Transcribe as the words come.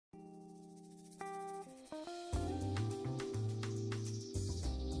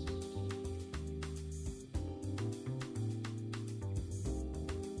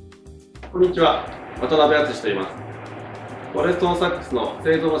こんにちは、渡辺敦と言います。フォレストンサックスの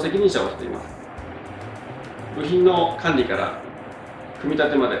製造の責任者をしています。部品の管理から組み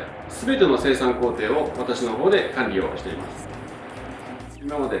立てまで全ての生産工程を私の方で管理をしています。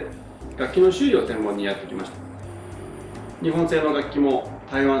今まで楽器の修理を専門にやってきました。日本製の楽器も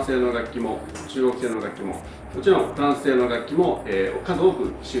台湾製の楽器も中国製の楽器ももちろんフランス製の楽器も、数多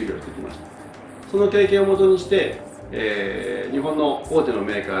く修理をしてきました。その経験をもとにして、日本の大手の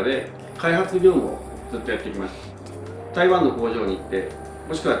メーカーで開発業務をずっとやってきました。台湾の工場に行って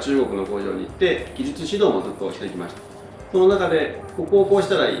もしくは中国の工場に行って技術指導もずっとしてきました。その中でここをこうし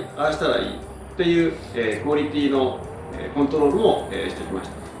たらいい、ああしたらいいっていう、クオリティのコントロールもしてきまし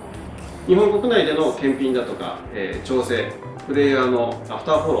た。日本国内での検品だとか、調整、プレイヤーのアフ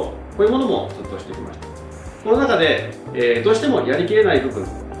ターフォロー、こういうものもずっとしてきました。この中で、どうしてもやりきれない部分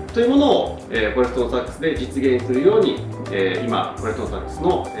というものを、フォレストンサックスで実現するように、今フォレストンサックス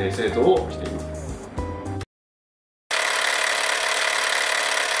の、製造をしています。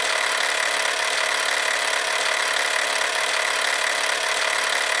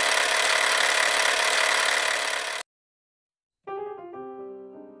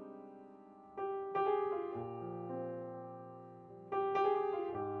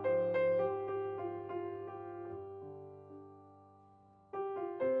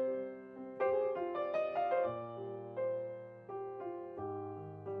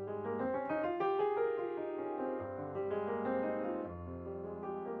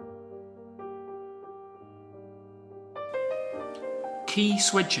Key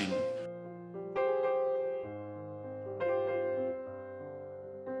swedging.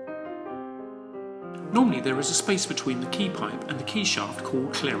 Normally there is a space between the key pipe and the key shaft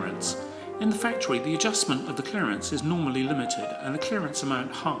called clearance. In the factory, the adjustment of the clearance is normally limited and the clearance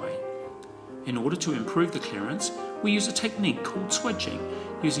amount high. In order to improve the clearance, we use a technique called swedging,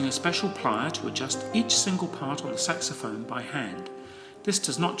 using a special plier to adjust each single part on the saxophone by hand. This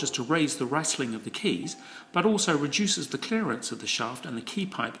does not just erase the rattling of the keys, but also reduces the clearance of the shaft and the key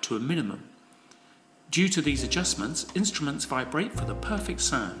pipe to a minimum. Due to these adjustments, instruments vibrate for the perfect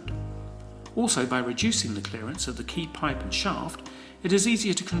sound. Also, by reducing the clearance of the key pipe and shaft, it is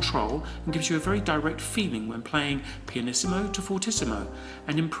easier to control and gives you a very direct feeling when playing pianissimo to fortissimo,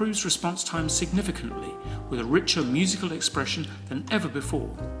 and improves response time significantly, with a richer musical expression than ever before.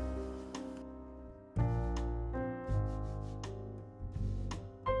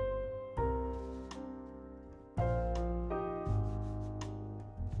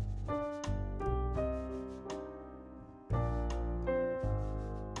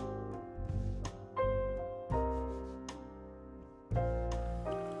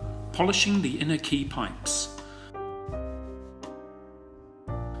 Polishing the inner key pipes.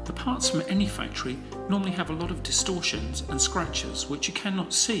 The parts from any factory normally have a lot of distortions and scratches which you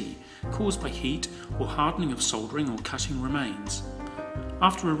cannot see, caused by heat or hardening of soldering or cutting remains.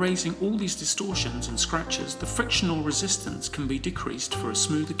 After erasing all these distortions and scratches, the frictional resistance can be decreased for a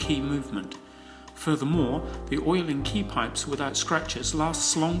smoother key movement. Furthermore, the oiling key pipes without scratches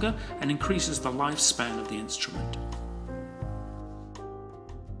lasts longer and increases the lifespan of the instrument.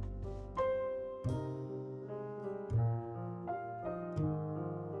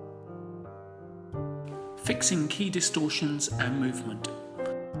 Fixing key distortions and movement.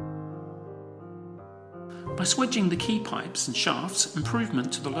 By swedging the key pipes and shafts,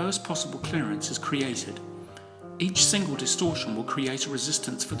 improvement to the lowest possible clearance is created. Each single distortion will create a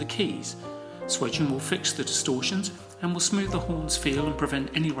resistance for the keys. Swedging will fix the distortions and will smooth the horn's feel and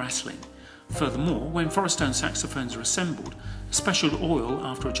prevent any rattling. Furthermore, when Forestone saxophones are assembled, a special oil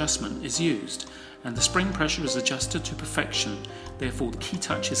after adjustment is used, and the spring pressure is adjusted to perfection. Therefore, the key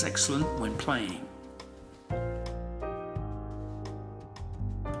touch is excellent when playing.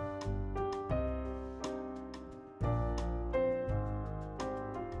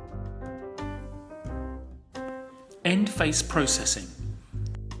 End face processing.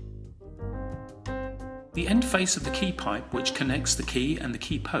 The end face of the key pipe, which connects the key and the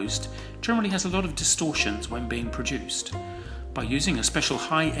key post, generally has a lot of distortions when being produced. By using a special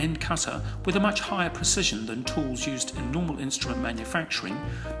high-end cutter with a much higher precision than tools used in normal instrument manufacturing,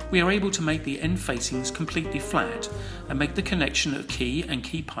 we are able to make the end facings completely flat and make the connection of key and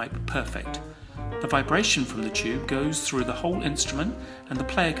key pipe perfect. The vibration from the tube goes through the whole instrument and the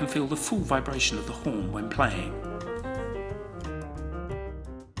player can feel the full vibration of the horn when playing.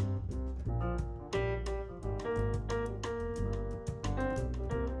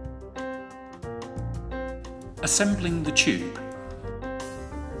 Assembling the tube.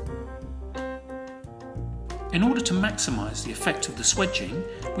 In order to maximise the effect of the swedging,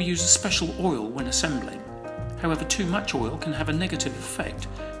 we use a special oil when assembling. However, too much oil can have a negative effect,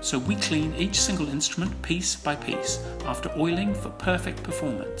 so we clean each single instrument piece by piece after oiling for perfect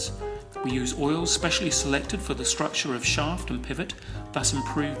performance. We use oils specially selected for the structure of shaft and pivot, thus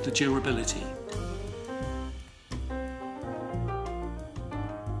improve the durability.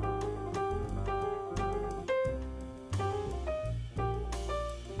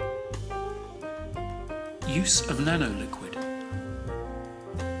 Use of nanoliquid.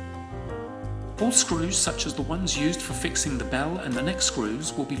 All screws, such as the ones used for fixing the bell and the neck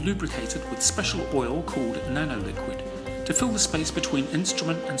screws, will be lubricated with special oil called nanoliquid to fill the space between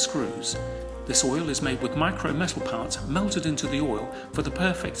instrument and screws. This oil is made with micro metal parts melted into the oil for the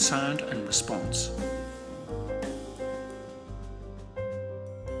perfect sound and response.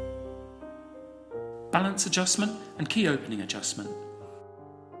 Balance adjustment and key opening adjustment.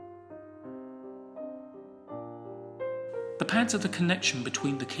 The pads are the connection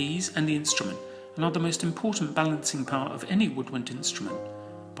between the keys and the instrument and are the most important balancing part of any woodwind instrument.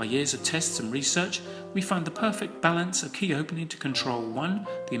 By years of tests and research, we find the perfect balance of key opening to control 1.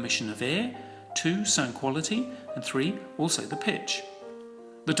 The emission of air, 2. Sound quality, and 3. Also the pitch.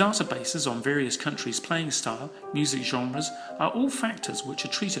 The databases on various countries' playing style, music genres are all factors which are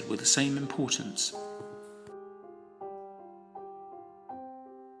treated with the same importance.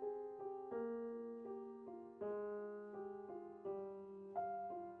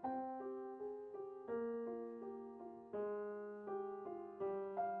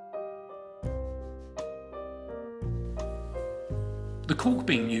 The cork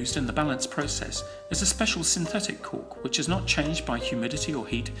being used in the balance process is a special synthetic cork which is not changed by humidity or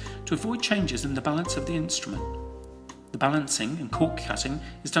heat to avoid changes in the balance of the instrument. The balancing and cork cutting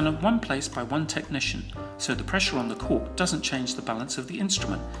is done at one place by one technician, so the pressure on the cork doesn't change the balance of the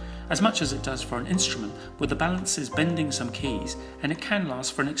instrument, as much as it does for an instrument where the balance is bending some keys and it can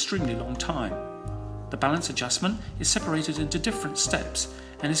last for an extremely long time. The balance adjustment is separated into different steps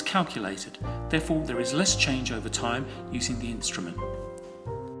and is calculated, therefore there is less change over time using the instrument.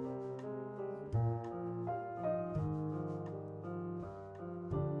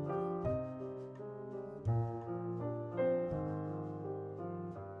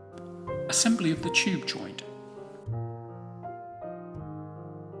 Assembly of the tube joint.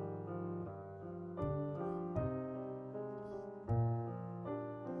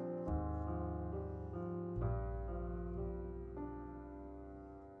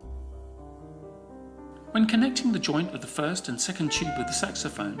 When connecting the joint of the first and second tube of the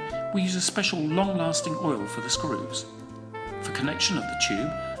saxophone, we use a special long-lasting oil for the screws. For connection of the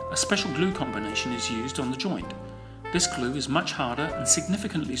tube, a special glue combination is used on the joint. This glue is much harder and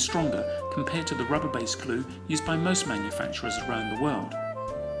significantly stronger compared to the rubber-based glue used by most manufacturers around the world.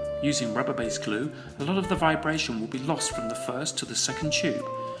 Using rubber-based glue, a lot of the vibration will be lost from the first to the second tube.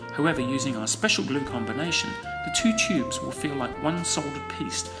 However, using our special glue combination, the two tubes will feel like one soldered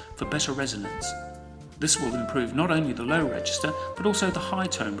piece for better resonance. This will improve not only the low register, but also the high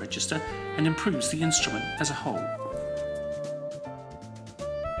tone register and improves the instrument as a whole.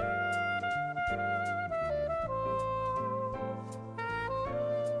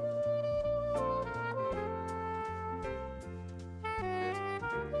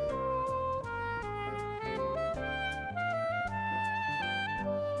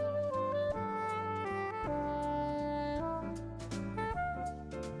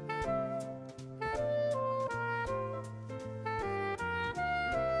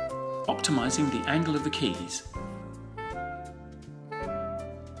 Optimizing the angle of the keys.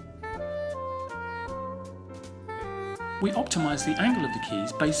 We optimize the angle of the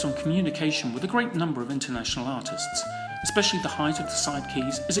keys based on communication with a great number of international artists. Especially the height of the side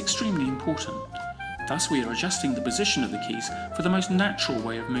keys is extremely important. Thus we are adjusting the position of the keys for the most natural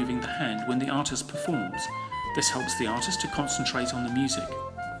way of moving the hand when the artist performs. This helps the artist to concentrate on the music.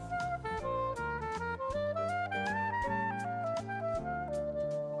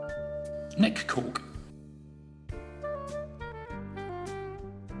 Neck cork.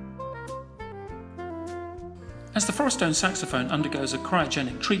 As the Forestone saxophone undergoes a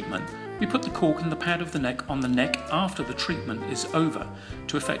cryogenic treatment, we put the cork in the pad of the neck on the neck after the treatment is over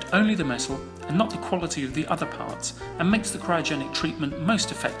to affect only the metal and not the quality of the other parts, and makes the cryogenic treatment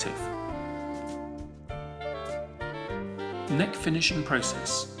most effective. Neck finishing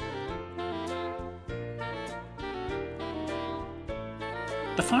process.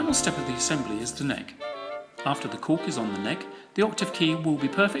 The final step of the assembly is the neck. After the cork is on the neck, the octave key will be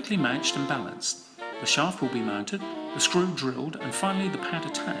perfectly matched and balanced. The shaft will be mounted, the screw drilled, and finally the pad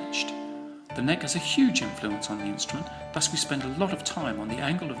attached. The neck has a huge influence on the instrument, thus we spend a lot of time on the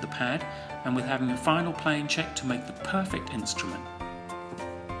angle of the pad and with having a final playing check to make the perfect instrument.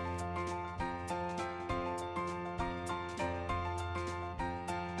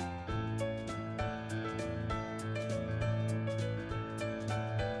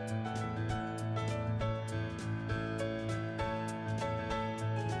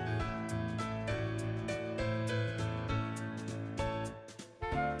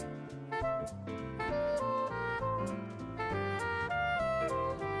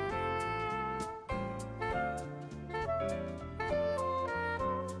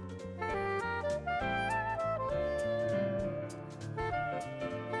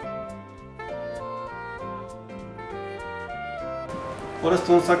 フォレス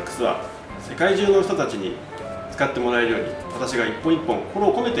トンサックスは世界中の人たちに使ってもらえるように、私が一本一本心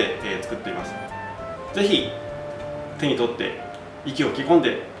を込めて作っています。ぜひ手に取って息を吹き込ん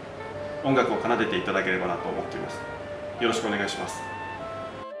で音楽を奏でていただければなと思っています。よろしくお願いします。